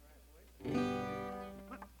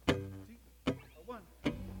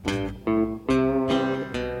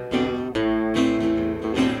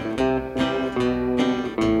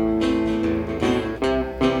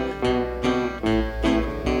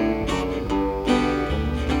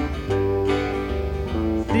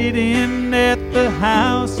Waiting at the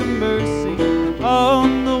house of mercy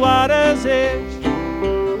on the water's edge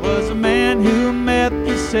was a man who met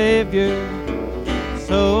the Savior,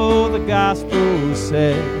 so the gospel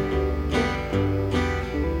said.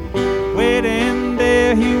 Waiting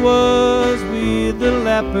there he was with the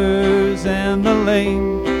lepers and the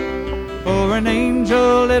lame, for an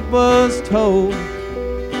angel, it was told,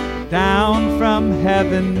 down from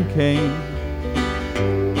heaven came.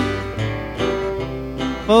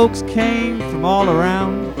 Folks came from all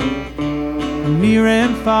around, from near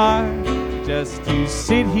and far, just to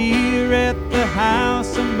sit here at the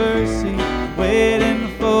house of mercy, waiting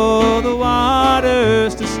for the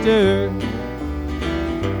waters to stir.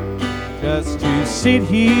 Just to sit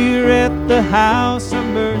here at the house of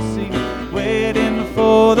mercy, waiting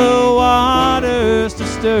for the waters to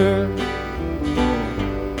stir.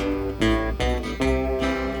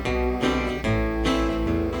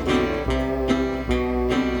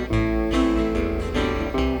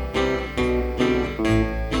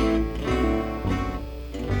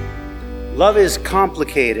 Love is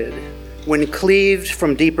complicated when cleaved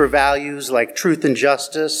from deeper values like truth and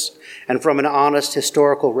justice and from an honest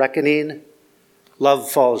historical reckoning. Love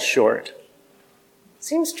falls short.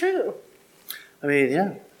 Seems true. I mean,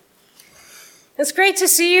 yeah. It's great to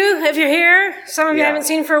see you if you're here. Some of you I haven't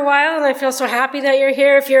seen for a while, and I feel so happy that you're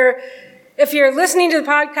here. If you're listening to the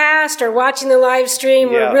podcast or watching the live stream,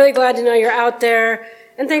 we're really glad to know you're out there,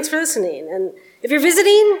 and thanks for listening. And if you're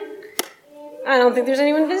visiting, I don't think there's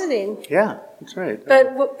anyone visiting. Yeah, that's right.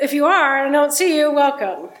 But if you are and I don't see you,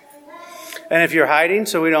 welcome. And if you're hiding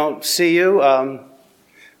so we don't see you,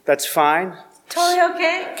 that's fine. Totally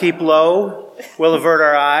okay. Keep low. We'll avert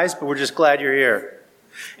our eyes, but we're just glad you're here.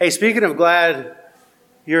 Hey, speaking of glad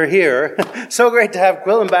you're here, so great to have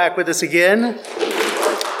Quillen back with us again.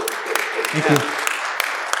 Thank you.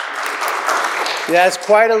 Yeah, it's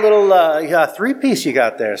quite a little three-piece you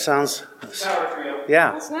got there. Sounds...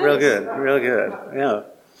 Yeah, That's nice. real good, real good. Yeah,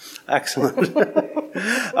 excellent.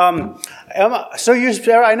 So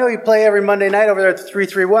I know you play every Monday night over there at the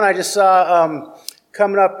 331. I just saw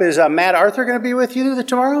coming up is Matt Arthur going to be with you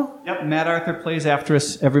tomorrow? Yep, Matt Arthur plays after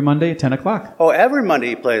us every Monday at 10 o'clock. Oh, every Monday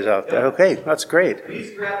he plays out there. Okay, that's great.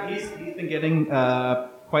 He's been getting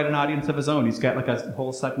quite an audience of his own. He's got like a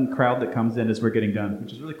whole second crowd that comes in as we're getting done,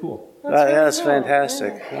 which is really cool. That's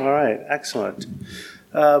fantastic. Yeah. All right, excellent.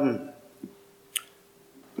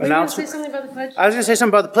 Were you going to say something about the pledge? I was going to say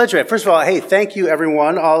something about the pledge. First of all, hey, thank you,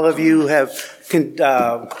 everyone. All of you have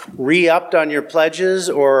re-upped on your pledges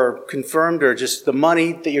or confirmed or just the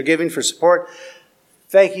money that you're giving for support.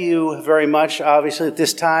 Thank you very much. Obviously, at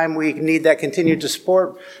this time, we need that continued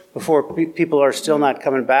support before people are still not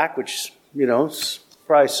coming back, which, is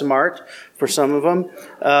probably smart for some of them.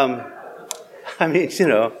 I mean,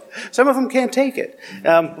 some of them can't take it.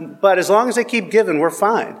 But as long as they keep giving, we're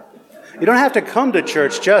fine. You don't have to come to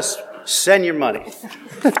church, just send your money.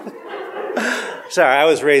 Sorry, I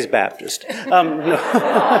was raised Baptist. No.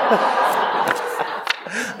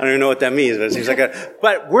 I don't even know what that means, but it seems like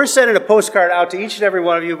But we're sending a postcard out to each and every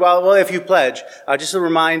one of you. Well, if you pledge, just a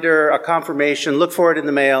reminder, a confirmation. Look for it in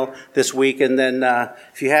the mail this week, and then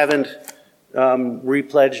if you haven't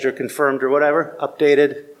repledged or confirmed or whatever,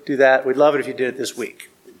 updated, do that. We'd love it if you did it this week.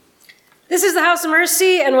 This is the House of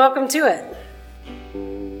Mercy, and welcome to it.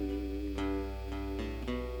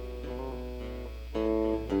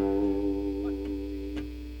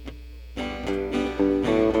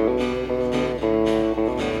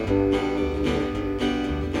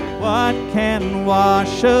 What can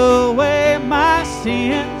wash away my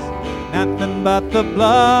sins? Nothing but the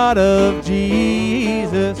blood of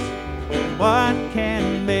Jesus. What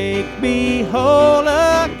can make me whole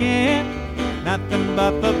again? Nothing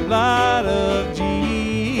but the blood of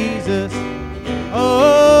Jesus.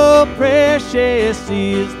 Oh, precious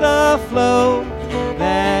is the flow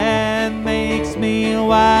that makes me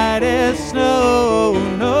white as snow.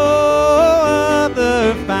 No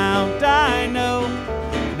other fount I know.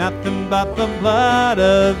 Nothing but the blood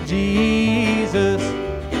of Jesus.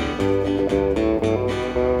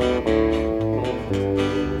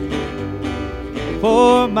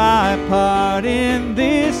 For my part in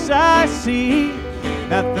this I see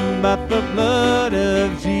nothing but the blood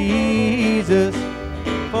of Jesus.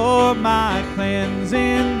 For my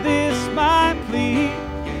cleansing this my plea,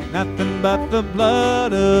 nothing but the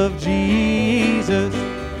blood of Jesus.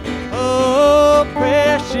 Oh,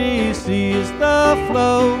 precious is the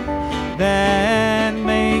flow that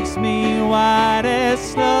makes me white as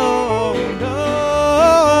snow. No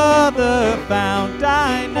other fount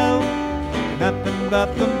I know, nothing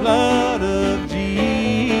but the blood of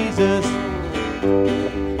Jesus.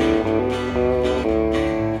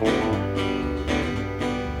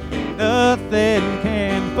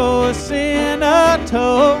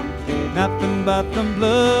 atone. Nothing but the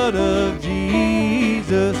blood of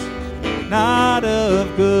Jesus, not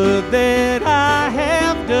of good that I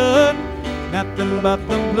have done. Nothing but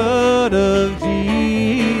the blood of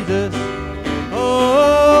Jesus.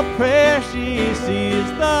 Oh, precious is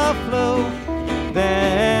the flow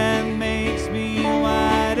that makes me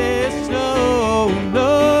white as snow. No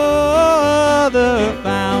other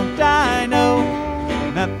fount I know.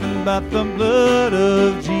 Nothing but the blood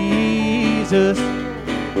of Jesus.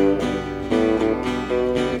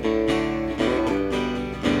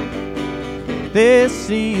 This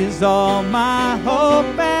is all my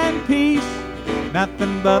hope and peace.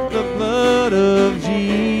 Nothing but the blood of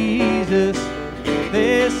Jesus.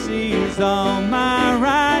 This is all my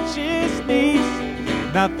righteousness.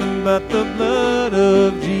 Nothing but the blood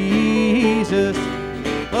of Jesus.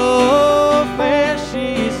 Oh,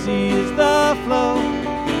 precious is the flow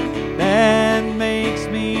that makes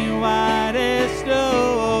me white as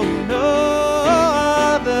snow. No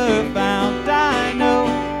other fount I know.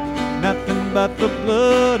 Nothing but the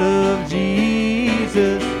blood of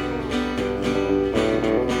Jesus.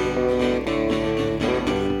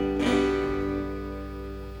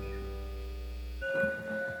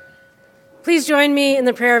 Please join me in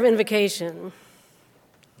the prayer of invocation.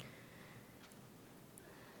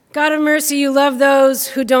 God of mercy, you love those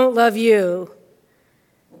who don't love you.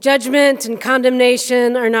 Judgment and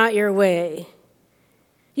condemnation are not your way.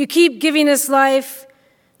 You keep giving us life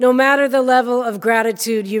no matter the level of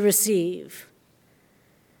gratitude you receive.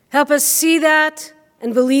 Help us see that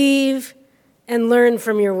and believe and learn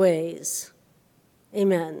from your ways.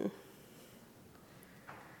 Amen.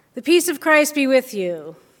 The peace of Christ be with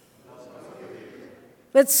you.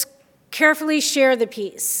 Let's carefully share the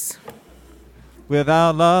peace.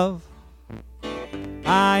 Without love,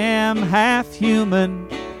 I am half human.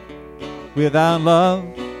 Without love,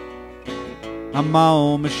 I'm my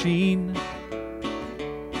own machine.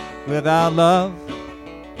 Without love,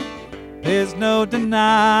 there's no denying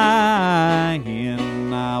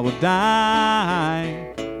I will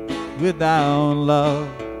die. Without love,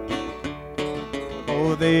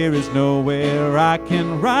 oh, there is nowhere I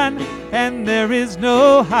can run, and there is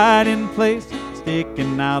no hiding place,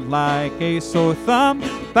 sticking out like a sore thumb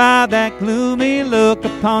by that gloomy look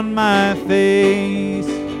upon my face.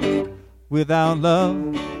 Without love,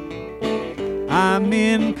 I'm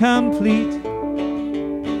incomplete.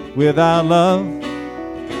 Without love,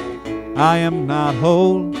 I am not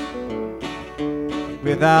whole.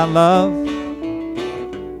 Without love,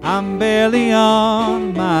 I'm barely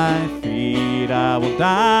on my feet. I will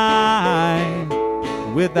die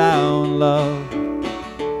without love.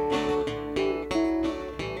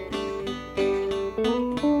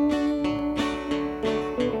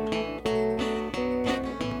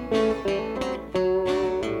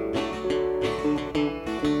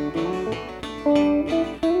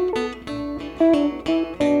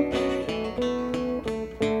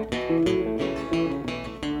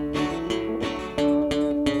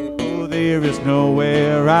 There is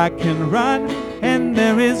nowhere I can run, and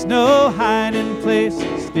there is no hiding place,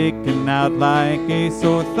 sticking out like a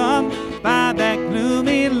sore thumb by that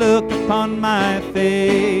gloomy look upon my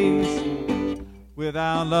face.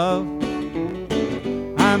 Without love,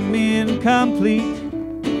 I'm incomplete.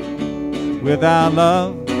 Without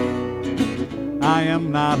love, I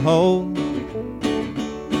am not whole.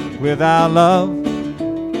 Without love,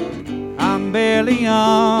 I'm barely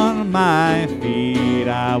on my feet.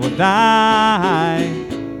 I will die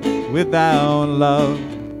without love.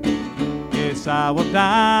 Yes, I will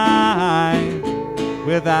die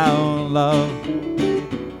without love.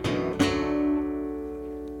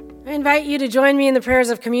 I invite you to join me in the prayers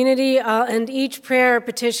of community. I'll end each prayer or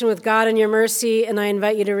petition with God and your mercy, and I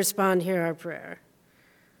invite you to respond. Hear our prayer.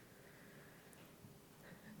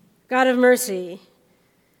 God of mercy,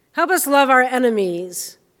 help us love our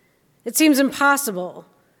enemies. It seems impossible.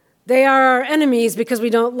 They are our enemies because we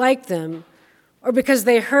don't like them, or because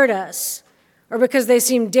they hurt us, or because they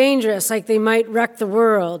seem dangerous, like they might wreck the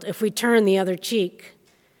world if we turn the other cheek.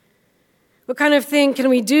 What kind of thing can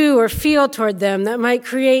we do or feel toward them that might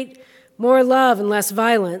create more love and less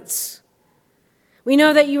violence? We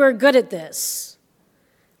know that you are good at this.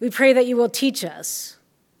 We pray that you will teach us.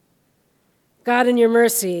 God, in your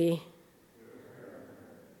mercy,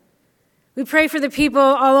 we pray for the people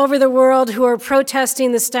all over the world who are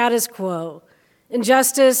protesting the status quo,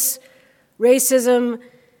 injustice, racism,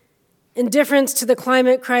 indifference to the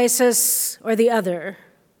climate crisis, or the other.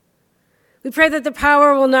 We pray that the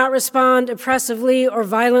power will not respond oppressively or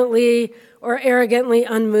violently or arrogantly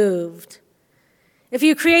unmoved. If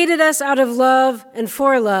you created us out of love and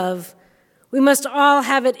for love, we must all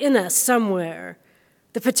have it in us somewhere,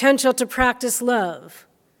 the potential to practice love.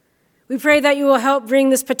 We pray that you will help bring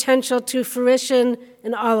this potential to fruition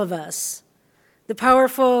in all of us, the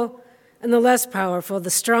powerful and the less powerful, the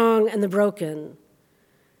strong and the broken.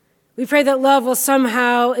 We pray that love will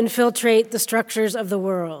somehow infiltrate the structures of the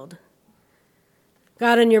world.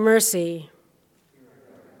 God, in your mercy,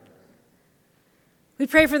 we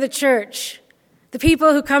pray for the church, the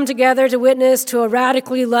people who come together to witness to a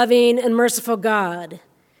radically loving and merciful God,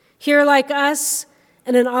 here like us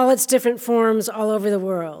and in all its different forms all over the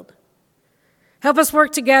world. Help us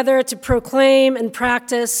work together to proclaim and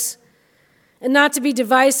practice, and not to be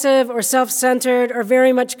divisive or self-centered or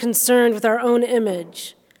very much concerned with our own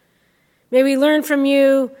image. May we learn from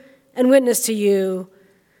you and witness to you,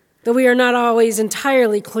 though we are not always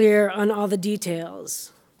entirely clear on all the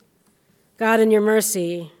details. God, in your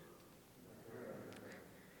mercy,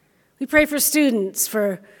 we pray for students,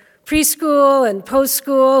 for preschool and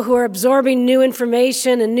post-school who are absorbing new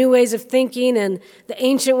information and new ways of thinking and the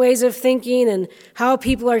ancient ways of thinking and how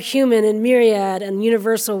people are human in myriad and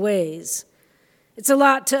universal ways. It's a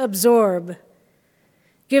lot to absorb.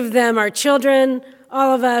 Give them, our children,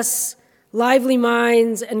 all of us, lively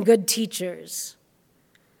minds and good teachers.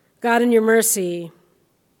 God, in your mercy.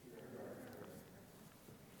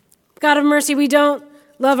 God of mercy, we don't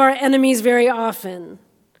love our enemies very often.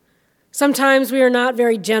 Sometimes we are not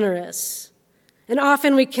very generous, and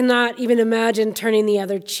often we cannot even imagine turning the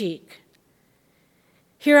other cheek.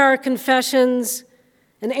 Hear our confessions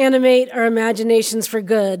and animate our imaginations for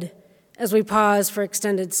good as we pause for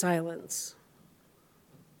extended silence.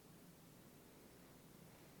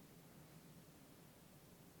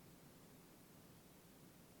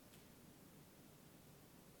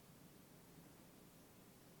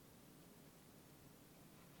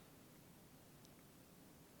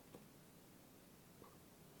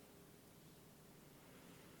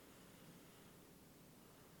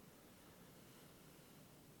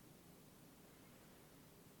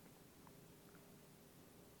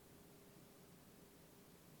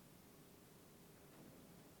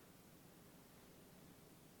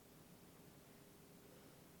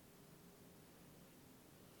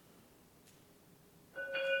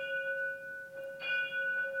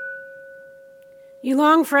 You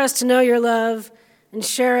long for us to know your love and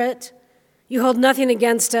share it. You hold nothing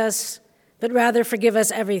against us, but rather forgive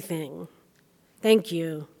us everything. Thank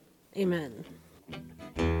you. Amen.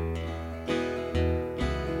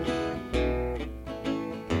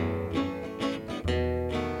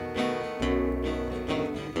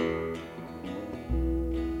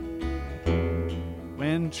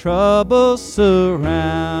 When troubles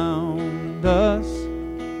surround us,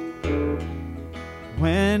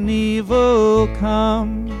 when evil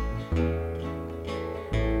comes,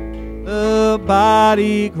 the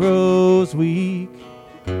body grows weak,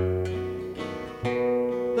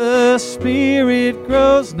 the spirit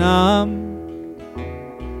grows numb.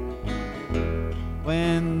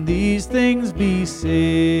 When these things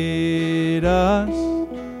beset us,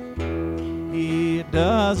 He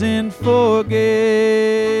doesn't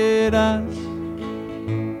forget us.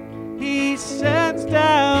 He sends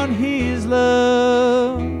down His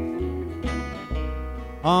love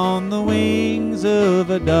on the wings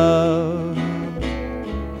of a dove,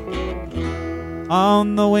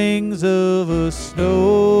 on the wings of a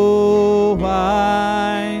snow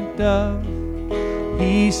white dove.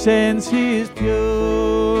 He sends His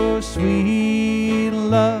pure, sweet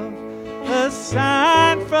love, a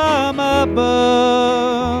sign from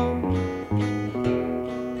above,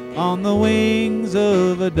 on the wings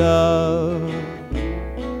of a dove.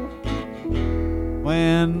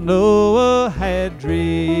 When Noah had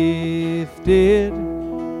drifted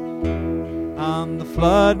on the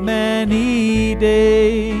flood many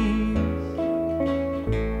days,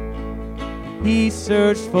 he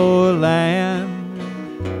searched for land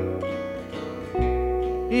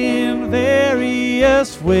in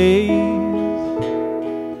various ways.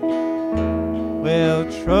 Well,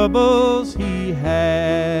 troubles he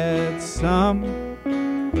had some,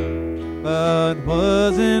 but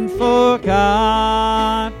wasn't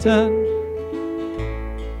forgotten.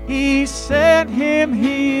 He sent him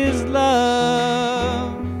His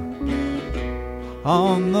love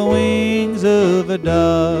on the wings of a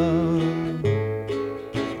dove,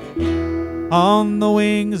 on the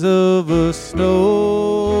wings of a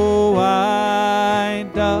snow white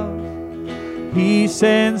dove. He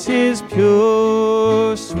sends His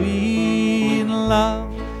pure, sweet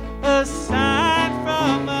love, a sign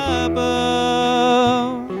from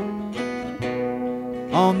above,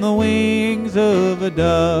 on the wings of a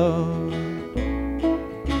dove.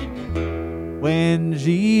 When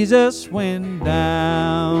Jesus went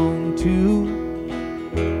down to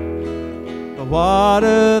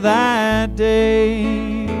water that day.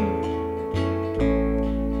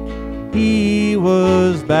 He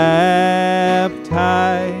was baptized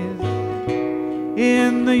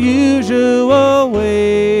in the usual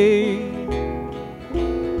way.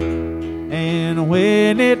 And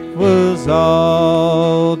when it was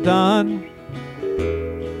all done,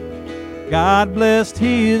 God blessed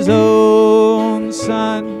his own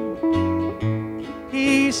Son.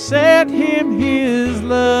 He sent him his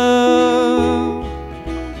love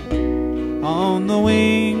on the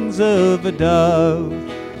wings of a dove,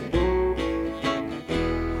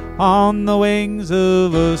 on the wings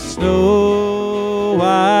of a snow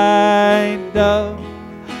white dove.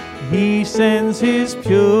 He sends his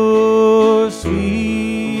pure,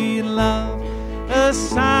 sweet love, a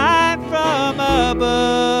sign from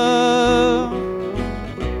above,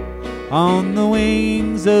 on the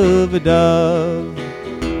wings of a dove,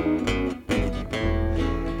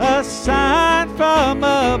 a sign from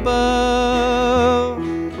above,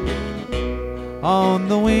 on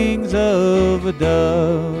the wings of a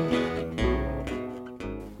dove.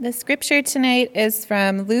 The scripture tonight is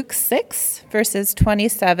from Luke 6, verses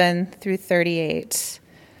 27 through 38.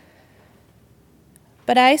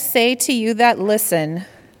 But I say to you that listen,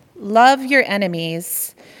 love your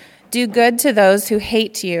enemies, do good to those who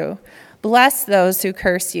hate you, bless those who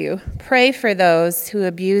curse you, pray for those who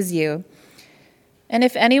abuse you. And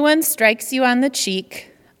if anyone strikes you on the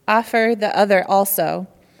cheek, offer the other also.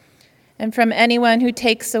 And from anyone who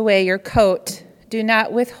takes away your coat, do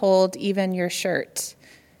not withhold even your shirt.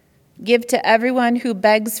 Give to everyone who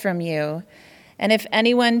begs from you, and if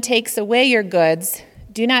anyone takes away your goods,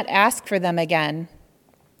 do not ask for them again.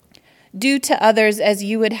 Do to others as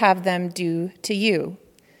you would have them do to you.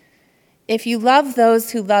 If you love those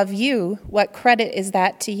who love you, what credit is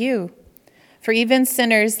that to you? For even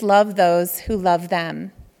sinners love those who love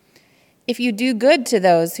them. If you do good to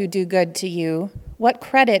those who do good to you, what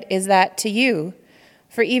credit is that to you?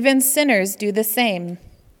 For even sinners do the same.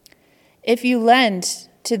 If you lend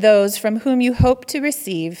to those from whom you hope to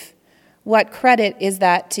receive, what credit is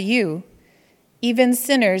that to you? Even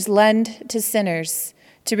sinners lend to sinners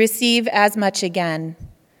to receive as much again.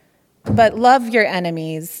 But love your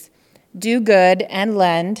enemies, do good and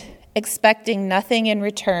lend, expecting nothing in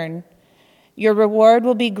return. Your reward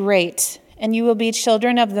will be great, and you will be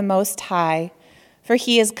children of the Most High, for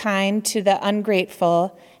he is kind to the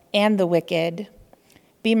ungrateful and the wicked.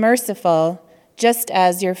 Be merciful, just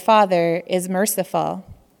as your Father is merciful.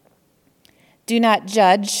 Do not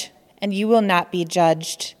judge, and you will not be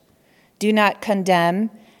judged. Do not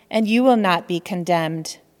condemn, and you will not be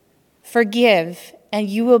condemned. Forgive, and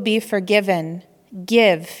you will be forgiven.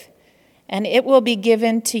 Give, and it will be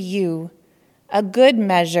given to you. A good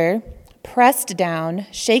measure, pressed down,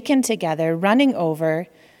 shaken together, running over,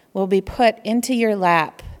 will be put into your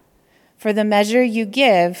lap. For the measure you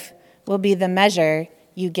give will be the measure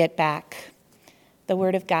you get back. The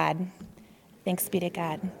word of God. Thanks be to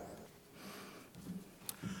God.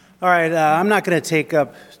 All right, I'm not going to take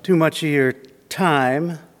up too much of your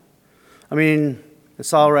time. I mean,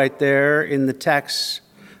 it's all right there in the text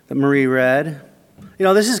that Marie read. You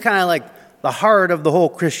know, this is kind of like the heart of the whole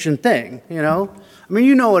Christian thing, you know? I mean,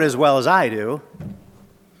 you know it as well as I do.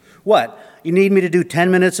 What? You need me to do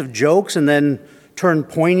 10 minutes of jokes and then turn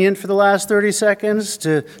poignant for the last 30 seconds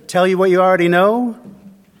to tell you what you already know?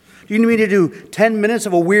 Do you need me to do 10 minutes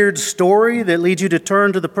of a weird story that leads you to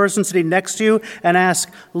turn to the person sitting next to you and ask,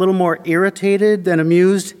 a little more irritated than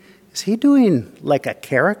amused, is he doing like a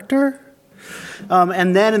character?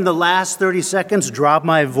 And then in the last 30 seconds, drop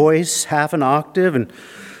my voice half an octave and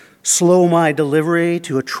slow my delivery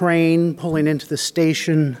to a train pulling into the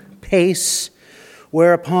station pace,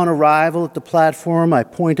 where upon arrival at the platform, I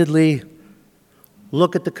pointedly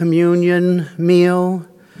look at the communion meal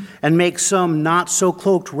and make some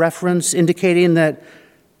not-so-cloaked reference indicating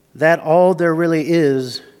that all there really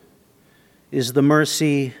is the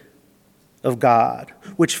mercy of God,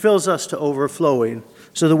 which fills us to overflowing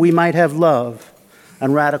so that we might have love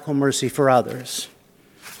and radical mercy for others.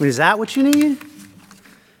 I mean, is that what you need?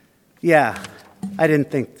 Yeah, I didn't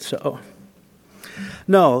think so.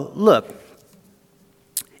 No, look,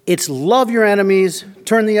 it's love your enemies,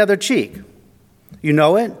 turn the other cheek. You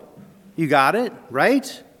know it? You got it,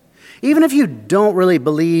 right? Even if you don't really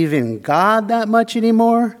believe in God that much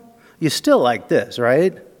anymore, you still like this,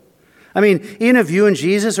 right? I mean, even if you and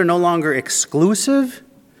Jesus are no longer exclusive,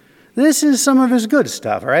 this is some of his good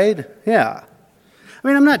stuff, right? Yeah. I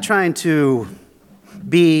mean, I'm not trying to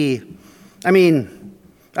be, I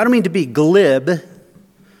don't mean to be glib.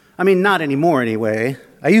 I mean, not anymore anyway.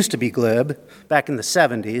 I used to be glib back in the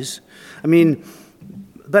 70s. I mean,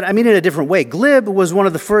 But I mean in a different way. Glib was one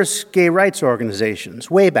of the first gay rights organizations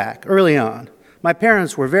way back, early on. My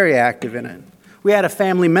parents were very active in it. We had a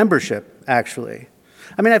family membership, actually.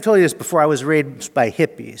 I mean, I've told you this before. I was raised by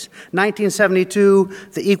hippies. 1972,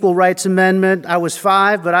 the Equal Rights Amendment. I was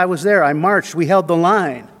 5, but I was there. I marched. We held the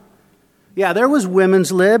line. Yeah, there was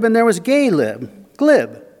women's lib and there was gay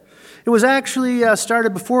glib. It was actually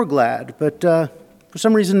started before GLAAD, but for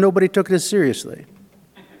some reason nobody took it as seriously.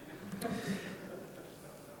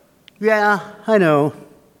 Yeah, I know.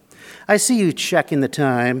 I see you checking the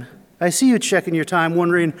time. I see you checking your time,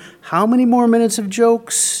 wondering how many more minutes of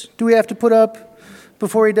jokes do we have to put up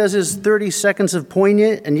before he does his 30 seconds of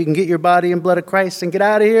poignant and you can get your body and blood of Christ and get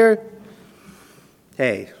out of here?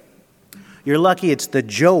 Hey, you're lucky it's the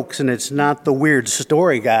jokes and it's not the weird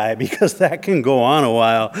story guy, because that can go on a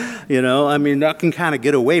while, you know? I mean, that can kind of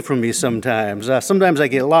get away from me sometimes. Sometimes I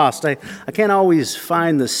get lost. I can't always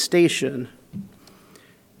find the station.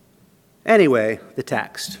 Anyway, the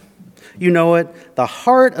text. You know it, the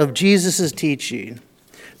heart of Jesus' teaching.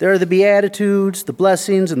 There are the Beatitudes, the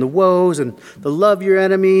blessings and the woes, and the love your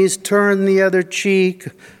enemies, turn the other cheek,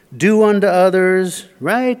 do unto others,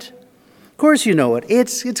 right? Of course you know it.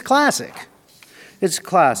 It's classic. It's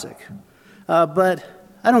classic. But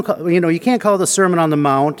I don't call, you can't call the Sermon on the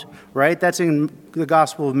Mount, right? That's in the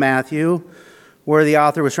Gospel of Matthew, where the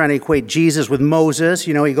author was trying to equate Jesus with Moses.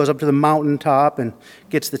 He goes up to the mountaintop and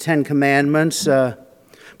gets the 10 Commandments.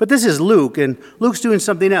 But this is Luke, and Luke's doing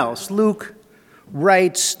something else. Luke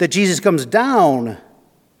writes that Jesus comes down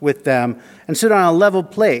with them and sit on a level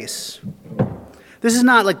place. This is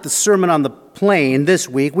not like the Sermon on the Plain this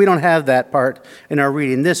week. We don't have that part in our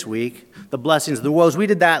reading this week. The blessings, the woes. We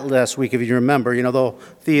did that last week, if you remember, the whole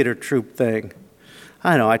theater troupe thing.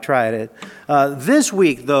 I know, I tried it. This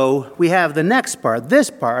week, though, we have the next part, this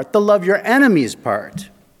part, the love your enemies part.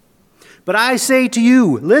 But I say to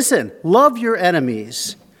you, listen, love your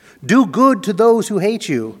enemies. Do good to those who hate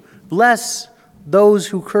you. Bless those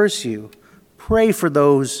who curse you. Pray for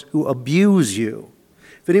those who abuse you.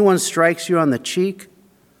 If anyone strikes you on the cheek,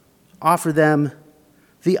 offer them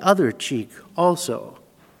the other cheek also.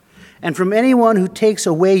 And from anyone who takes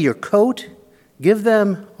away your coat, give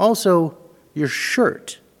them also your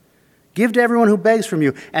shirt. Give to everyone who begs from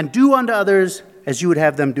you, and do unto others as you would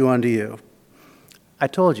have them do unto you. I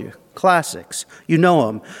told you, classics. You know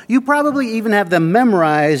them. You probably even have them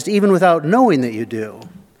memorized, even without knowing that you do.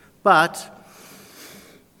 But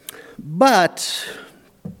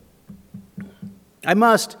I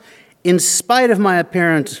must, in spite of my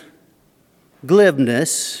apparent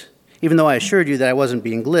glibness, even though I assured you that I wasn't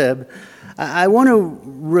being glib, I want to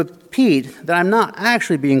repeat that I'm not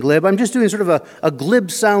actually being glib. I'm just doing sort of a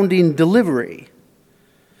glib-sounding delivery.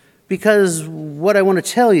 Because what I want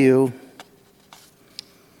to tell you,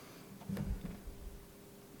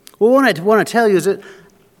 what I want to tell you is that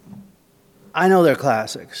I know they're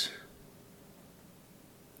classics.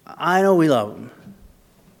 I know we love them.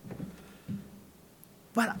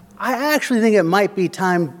 But I actually think it might be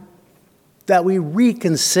time that we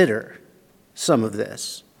reconsider some of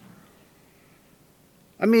this.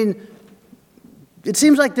 I mean, it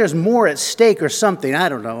seems like there's more at stake or something. I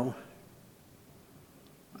don't know.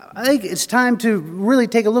 I think it's time to really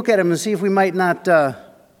take a look at them and see if we might not, if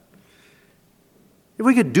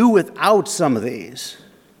we could do without some of these.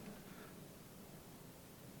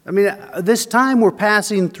 I mean, this time we're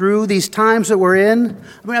passing through, these times that we're in,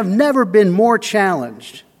 I've never been more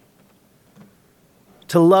challenged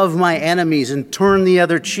to love my enemies and turn the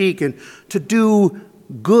other cheek and to do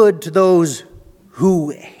good to those who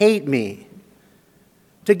hate me,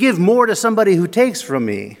 to give more to somebody who takes from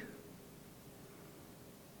me.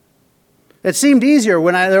 It seemed easier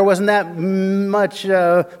when there wasn't that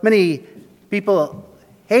many people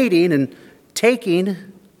hating and taking.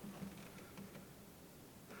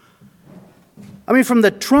 I mean, from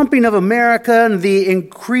the trumping of America and the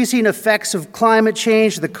increasing effects of climate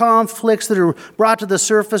change, the conflicts that are brought to the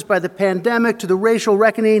surface by the pandemic, to the racial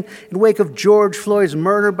reckoning in wake of George Floyd's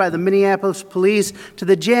murder by the Minneapolis police, to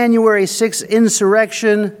the January 6th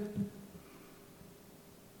insurrection.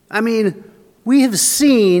 I mean, we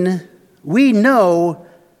know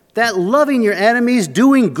that loving your enemies,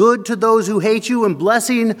 doing good to those who hate you, and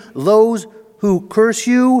blessing those who curse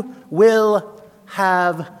you will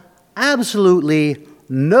have absolutely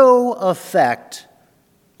no effect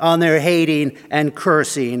on their hating and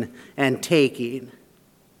cursing and taking.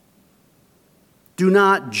 Do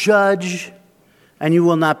not judge, and you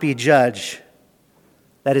will not be judged.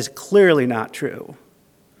 That is clearly not true.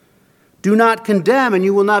 Do not condemn, and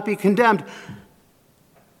you will not be condemned.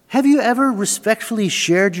 Have you ever respectfully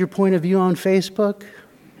shared your point of view on Facebook?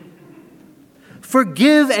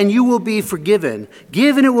 Forgive and you will be forgiven.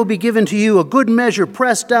 Give and it will be given to you. A good measure,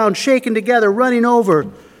 pressed down, shaken together, running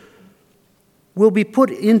over, will be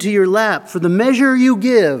put into your lap. For the measure you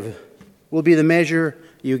give will be the measure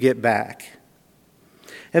you get back.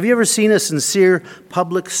 Have you ever seen a sincere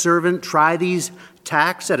public servant try these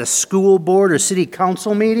tacks at a school board or city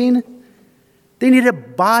council meeting? They need a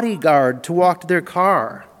bodyguard to walk to their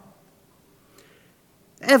car.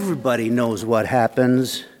 Everybody knows what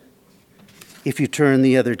happens if you turn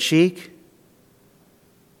the other cheek.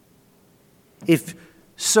 If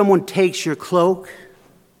someone takes your cloak,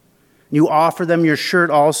 you offer them your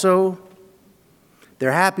shirt also,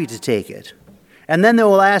 they're happy to take it. And then they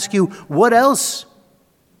will ask you, what else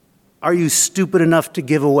are you stupid enough to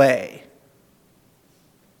give away?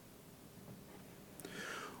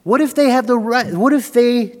 What if they have the right? What if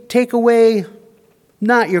they take away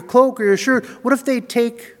not your cloak or your shirt? What if they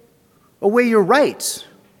take away your rights?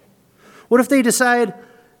 What if they decide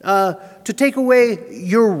to take away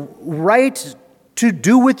your right to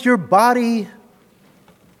do with your body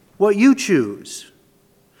what you choose?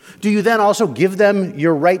 Do you then also give them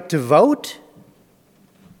your right to vote?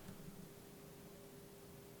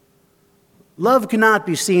 Love cannot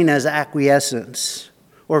be seen as acquiescence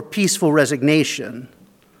or peaceful resignation.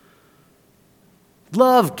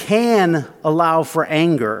 Love can allow for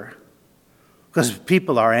anger because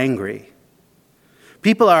people are angry.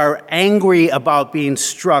 People are angry about being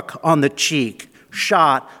struck on the cheek,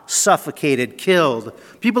 shot, suffocated, killed.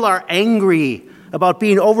 People are angry about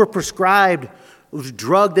being overprescribed a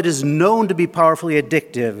drug that is known to be powerfully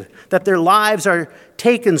addictive, that their lives are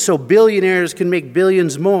taken so billionaires can make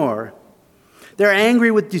billions more. They're angry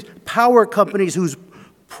with these power companies who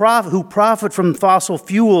profit from fossil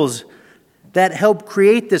fuels that help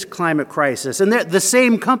create this climate crisis. And they're the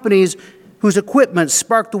same companies whose equipment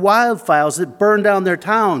sparked the wildfires that burned down their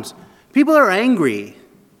towns. People are angry.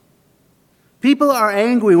 People are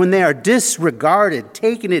angry when they are disregarded,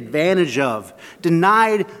 taken advantage of,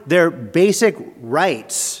 denied their basic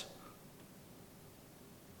rights.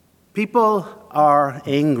 People are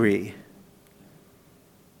angry.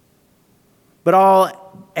 But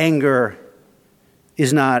all anger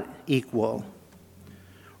is not equal.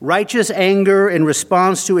 Righteous anger in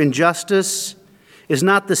response to injustice is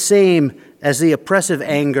not the same as the oppressive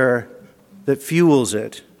anger that fuels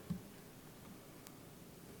it.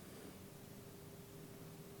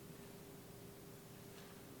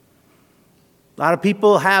 A lot of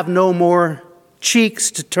people have no more cheeks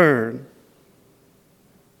to turn.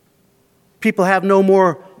 People have no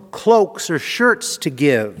more cloaks or shirts to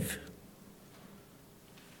give.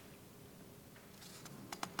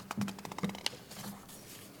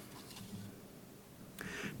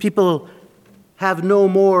 People have no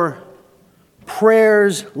more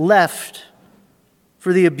prayers left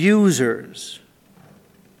for the abusers.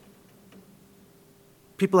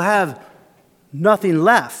 People have nothing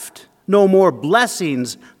left. No more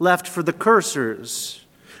blessings left for the cursers.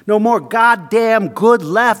 No more goddamn good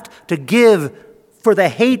left to give for the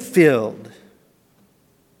hate-filled.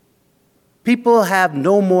 People have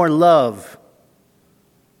no more love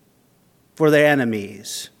for their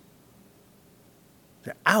enemies.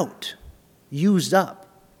 They're out, used up.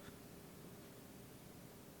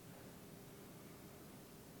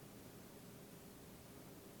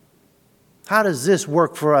 How does this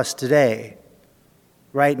work for us today,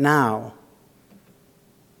 right now,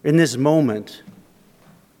 in this moment?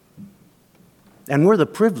 And we're the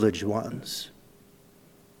privileged ones.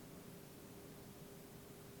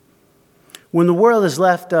 When the world has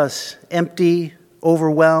left us empty,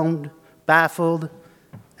 overwhelmed, baffled,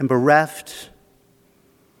 and bereft,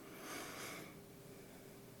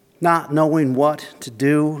 not knowing what to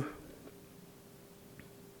do,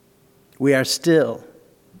 we are still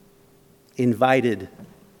invited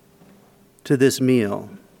to this meal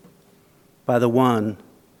by the one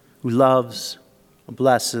who loves,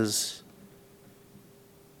 blesses,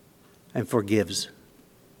 and forgives.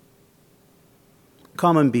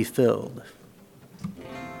 Come and be filled.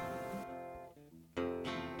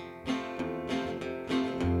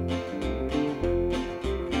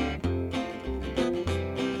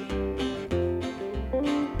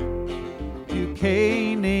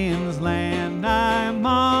 Canaan's land, I'm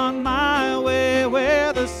on my way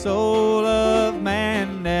where the soul of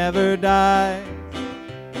man never dies.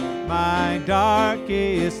 My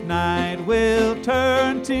darkest night will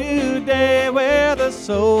turn to day where the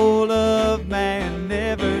soul of man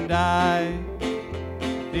never dies.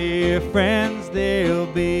 Dear friends, there'll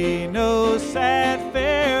be no sad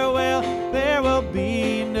farewell, there will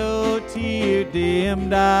be no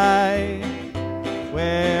tear-dimmed eye,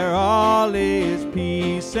 where all is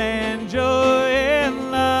peace and joy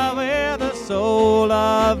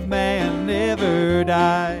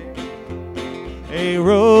A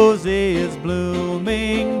rose is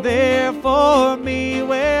blooming there for me,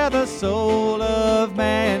 where the soul of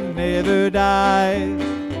man never dies.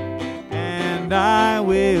 And I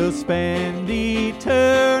will spend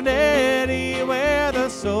eternity where the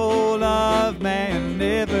soul of man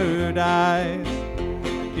never dies.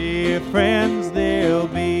 Dear friends, there'll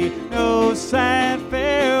be no sad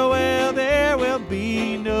farewell, there will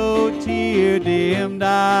be no tear-dimmed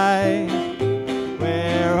eye,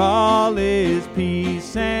 where all is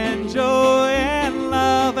peace and joy and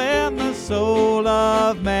love, and the soul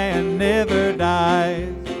of man never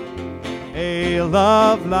dies. A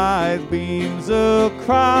love light beams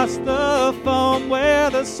across the foam, where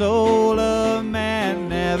the soul of man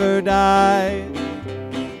never dies.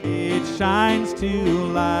 It shines to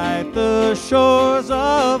light the shores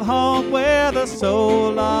of home, where the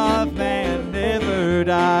soul of man never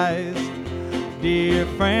dies. Dear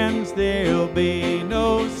friends, there'll be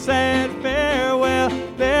no sad farewell,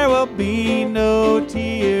 there will be no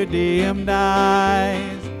tear-dimmed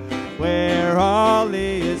eyes, where all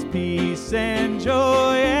is peace and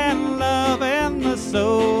joy and love, and the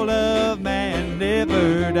soul of man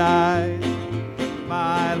never dies.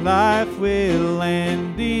 My life will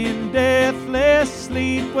end in deathless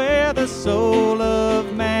sleep, where the soul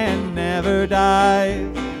of man never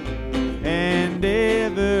dies. And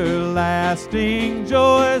everlasting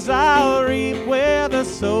joys I'll reap, where the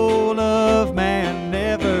soul of man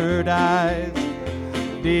never dies.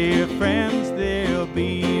 Dear friends, there'll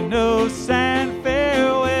be no sad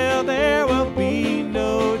farewell, there will be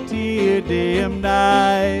no tear-dimmed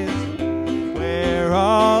eyes, where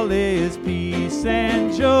all is peace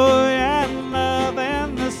and joy and love,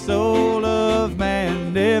 and the soul of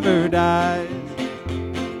man never dies.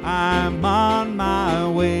 I'm on my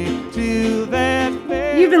way to that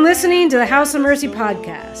fair. You've been listening to the House of Mercy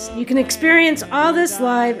podcast. You can experience all this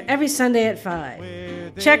live every Sunday at 5.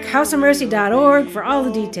 Check houseofmercy.org for all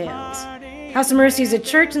the details. House of Mercy is a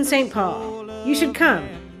church in St. Paul. You should come.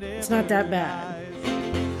 It's not that bad.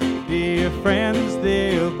 Dear friends,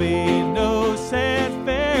 there'll be no sad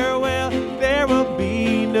farewell, there will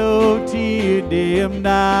be no tear-dimmed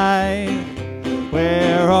eye,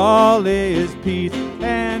 where all is peace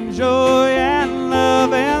and joy and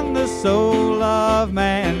love, and the soul of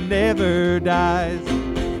man never dies.